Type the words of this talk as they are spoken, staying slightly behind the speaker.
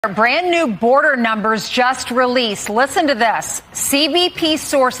Brand new border numbers just released. Listen to this. CBP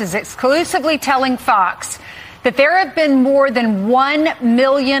sources exclusively telling Fox that there have been more than 1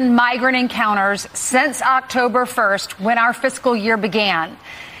 million migrant encounters since October 1st, when our fiscal year began.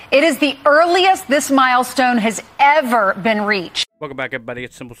 It is the earliest this milestone has ever been reached. Welcome back, everybody.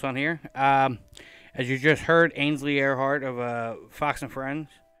 It's Simple Son here. As you just heard, Ainsley Earhart of Fox and Friends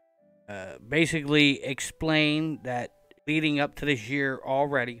basically explained that leading up to this year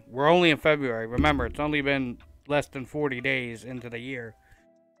already, we're only in February. Remember, it's only been less than 40 days into the year,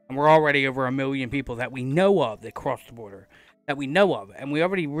 and we're already over 1 million people that we know of that crossed the border, that we know of. And we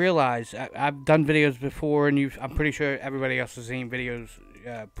already realize, I've done videos before, and I'm pretty sure everybody else has seen videos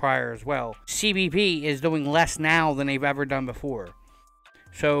prior as well. CBP is doing less now than they've ever done before.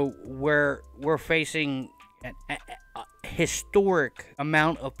 So we're facing a historic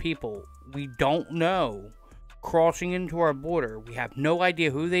amount of people we don't know crossing into our border. We have no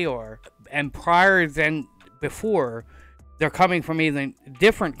idea who they are, and prior than before, they're coming from even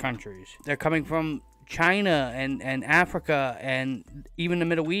different countries. They're coming from China and Africa and even the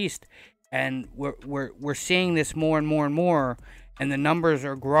Middle East, and we're seeing this more and more and more, and the numbers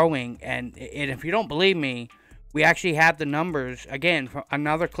are growing. And if you don't believe me, we actually have the numbers again from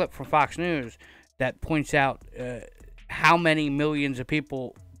another clip from Fox News that points out how many millions of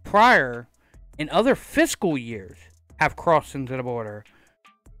people prior in other fiscal years have crossed into the border.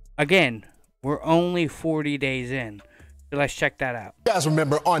 Again, we're only 40 days in. So let's check that out. You guys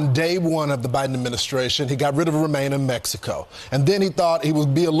remember on day one of the Biden administration, he got rid of Remain in Mexico. And then he thought he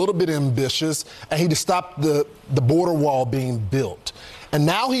would be a little bit ambitious, and he'd stop the border wall being built. And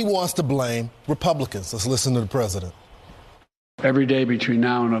now he wants to blame Republicans. Let's listen to the president. Every day between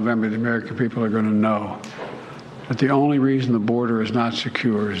now and November, the American people are going to know that the only reason the border is not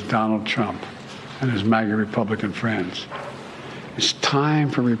secure is Donald Trump and his MAGA Republican friends. It's time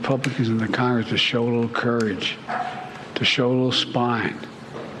for Republicans in the Congress to show a little courage, to show a little spine,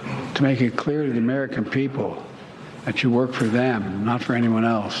 to make it clear to the American people that you work for them, not for anyone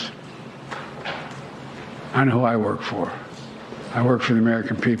else. I know who I work for. I work for the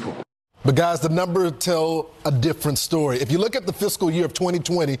American people. But guys, the numbers tell a different story. If you look at the fiscal year of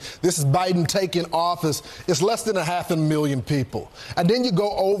 2020, this is Biden taking office, it's less than 500,000 people. And then you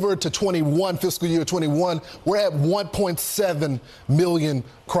go over to fiscal year 21, we're at 1.7 million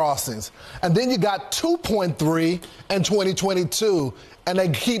crossings. And then you got 2.3 in 2022, and they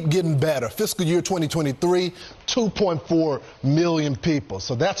keep getting better. Fiscal year 2023, 2.4 million people.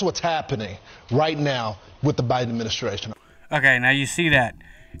 So that's what's happening right now with the Biden administration. Okay, now you see that.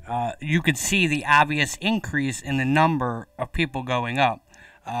 You could see the obvious increase in the number of people going up.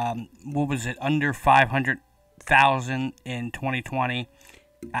 What was it, under 500,000 in 2020?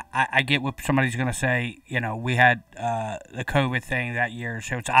 I get what somebody's going to say. You know, we had the COVID thing that year,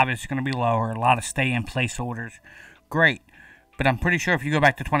 so it's obviously going to be lower. A lot of stay-in-place orders. Great. But I'm pretty sure if you go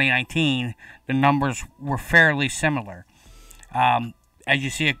back to 2019, the numbers were fairly similar. As you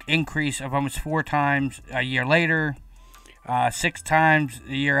see an increase of almost 4 times a year later, 6 times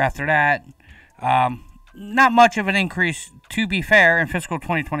the year after that. Not much of an increase, to be fair, in fiscal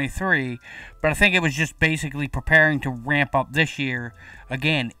 2023, but I think it was just basically preparing to ramp up this year.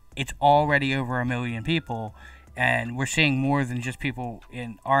 Again, it's already over 1 million people, and we're seeing more than just people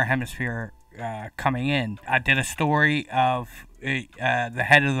in our hemisphere coming in. I did a story of the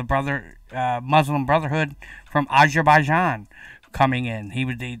head of the Muslim Brotherhood from Azerbaijan coming in. He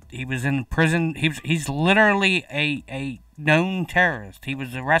was in prison. He's literally a known terrorist. He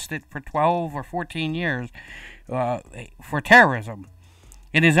was arrested for 12 or 14 years for terrorism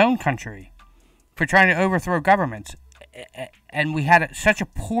in his own country, for trying to overthrow governments. And we had such a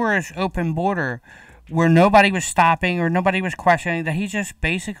porous open border where nobody was stopping or nobody was questioning, that he just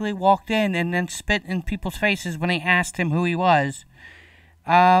basically walked in and then spit in people's faces when they asked him who he was.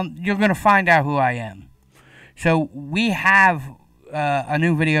 You're going to find out who I am. So we have a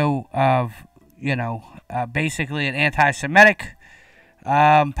new video of, basically an anti-Semitic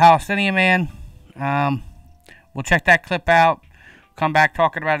Palestinian man. We'll check that clip out, come back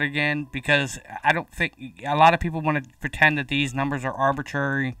talking about it again, because I don't think a lot of people want to pretend that these numbers are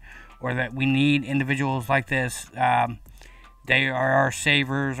arbitrary or that we need individuals like this. They are our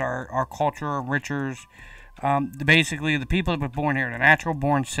savers, our culture enrichers. Basically, the people that were born here, the natural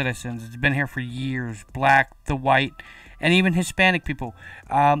born citizens, it's been here for years, black, the white, and even Hispanic people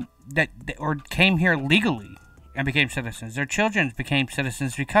that came here legally and became citizens. Their children became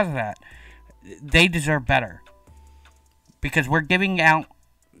citizens because of that. They deserve better, because we're giving out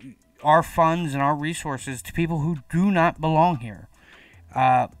our funds and our resources to people who do not belong here.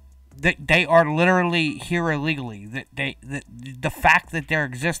 They are literally here illegally. The fact that their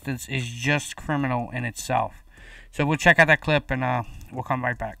existence is just criminal in itself. So we'll check out that clip and we'll come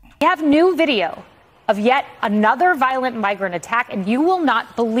right back. We have new video of yet another violent migrant attack, and you will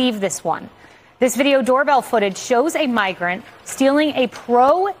not believe this one. This video doorbell footage shows a migrant stealing a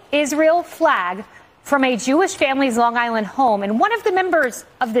pro-Israel flag from a Jewish family's Long Island home. And one of the members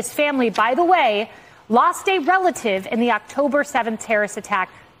of this family, by the way, lost a relative in the October 7th terrorist attack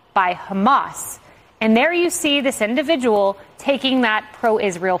by Hamas. And there you see this individual taking that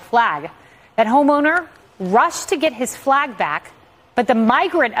pro-Israel flag. That homeowner rushed to get his flag back, but the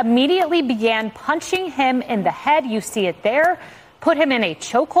migrant immediately began punching him in the head. You see it there. Put him in a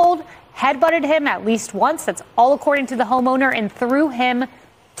chokehold, headbutted him at least once. That's all according to the homeowner, and threw him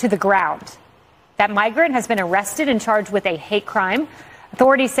to the ground. That migrant has been arrested and charged with a hate crime.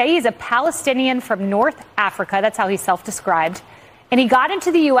 Authorities say he's a Palestinian from North Africa. That's how he's self-described. And he got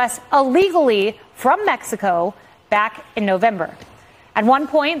into the U.S. illegally from Mexico back in November. At one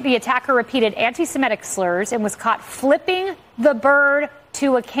point, the attacker repeated anti-Semitic slurs and was caught flipping the bird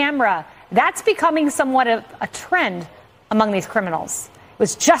to a camera. That's becoming somewhat of a trend among these criminals. It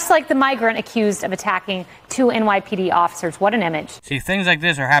was just like the migrant accused of attacking two NYPD officers. What an image. See, things like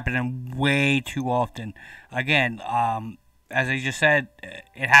this are happening way too often. Again, as I just said,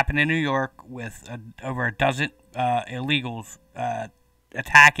 it happened in New York with over a dozen illegals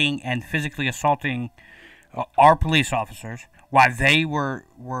attacking and physically assaulting our police officers while they were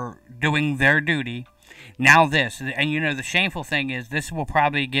doing their duty. Now this, and the shameful thing is this will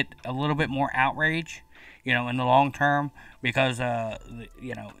probably get a little bit more outrage, in the long term, because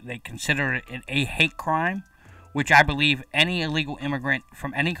they consider it a hate crime, which I believe any illegal immigrant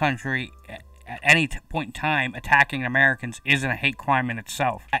from any country at any point in time attacking Americans isn't a hate crime in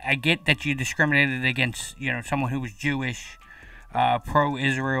itself. I get that you discriminated against, someone who was Jewish,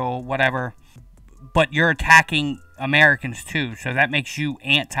 pro-Israel, whatever, but you're attacking Americans too, so that makes you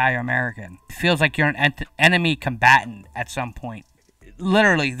anti-American. It feels like you're an enemy combatant at some point.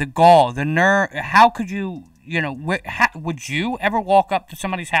 Literally, the gall, the nerve. How could you, would you ever walk up to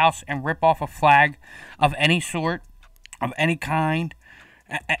somebody's house and rip off a flag of any sort, of any kind,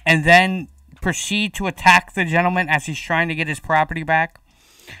 and then proceed to attack the gentleman as he's trying to get his property back?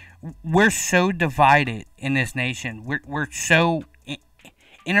 We're so divided in this nation. We're so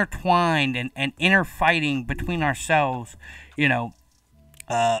intertwined and inner fighting between ourselves.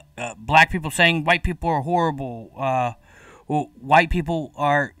 Black people saying white people are horrible. White people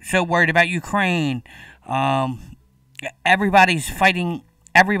are so worried about Ukraine. Everybody's fighting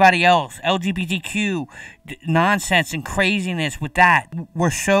everybody else. LGBTQ nonsense and craziness with that. We're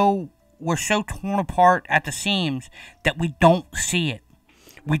so torn apart at the seams that we don't see it.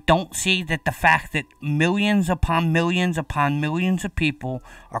 We don't see that the fact that millions upon millions upon millions of people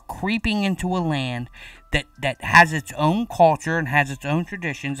are creeping into a land that has its own culture and has its own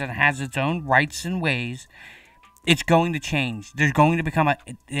traditions and has its own rights and ways. It's going to change. There's going to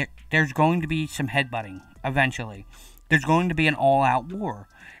be some headbutting eventually. There's going to be an all-out war.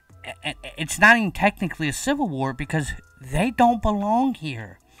 It's not even technically a civil war because they don't belong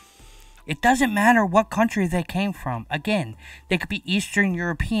here. It doesn't matter what country they came from. Again, they could be Eastern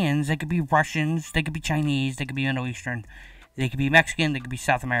Europeans, they could be Russians, they could be Chinese, they could be Middle Eastern, they could be Mexican, they could be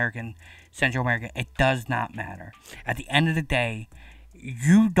South American, Central American. It does not matter. At the end of the day,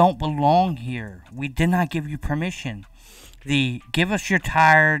 you don't belong here. We did not give you permission. Give us you're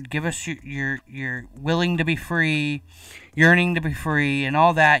tired, give us you're willing to be free, yearning to be free, and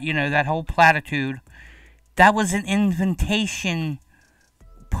all that, that whole platitude. That was an invitation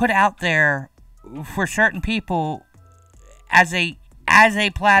put out there for certain people as a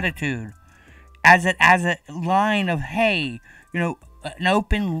platitude, as a line of, hey, an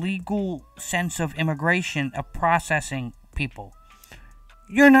open legal sense of immigration, of processing people.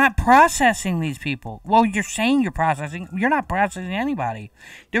 You're not processing these people. Well, you're saying you're processing. You're not processing anybody.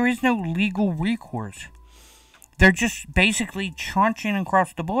 There is no legal recourse. They're just basically charging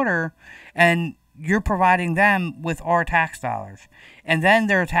across the border, and you're providing them with our tax dollars. And then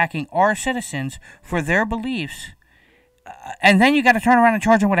they're attacking our citizens for their beliefs. And then you got to turn around and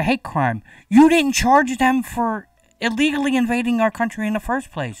charge them with a hate crime. You didn't charge them for illegally invading our country in the first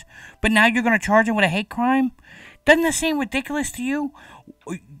place. But now you're going to charge them with a hate crime? Doesn't that seem ridiculous to you?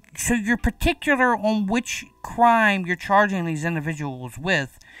 So you're particular on which crime you're charging these individuals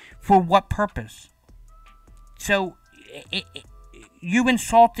with, for what purpose? So you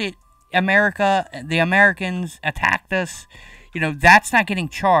insulted America, the Americans attacked us. That's not getting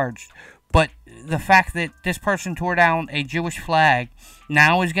charged. But the fact that this person tore down a Jewish flag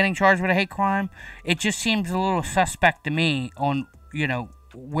now is getting charged with a hate crime, it just seems a little suspect to me on,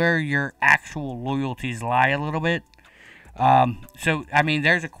 where your actual loyalties lie a little bit. So, I mean,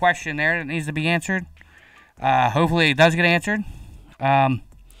 there's a question there that needs to be answered. Hopefully it does get answered.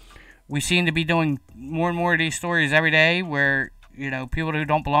 We seem to be doing more and more of these stories every day where, people who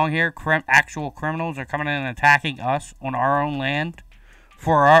don't belong here, actual criminals, are coming in and attacking us on our own land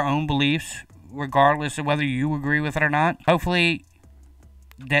for our own beliefs, regardless of whether you agree with it or not. Hopefully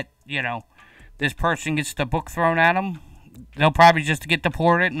that, this person gets the book thrown at them. They'll probably just get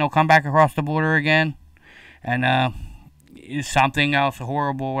deported and they'll come back across the border again. And something else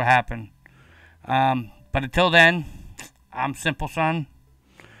horrible will happen. But until then, I'm Simple Son.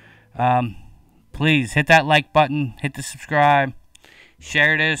 Please hit that like button, hit the subscribe,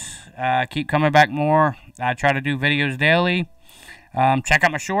 share this, keep coming back more. I try to do videos daily. Check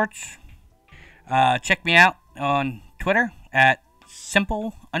out my shorts. Check me out on Twitter at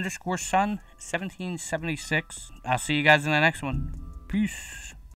simple_son1776. I'll see you guys in the next one. Peace.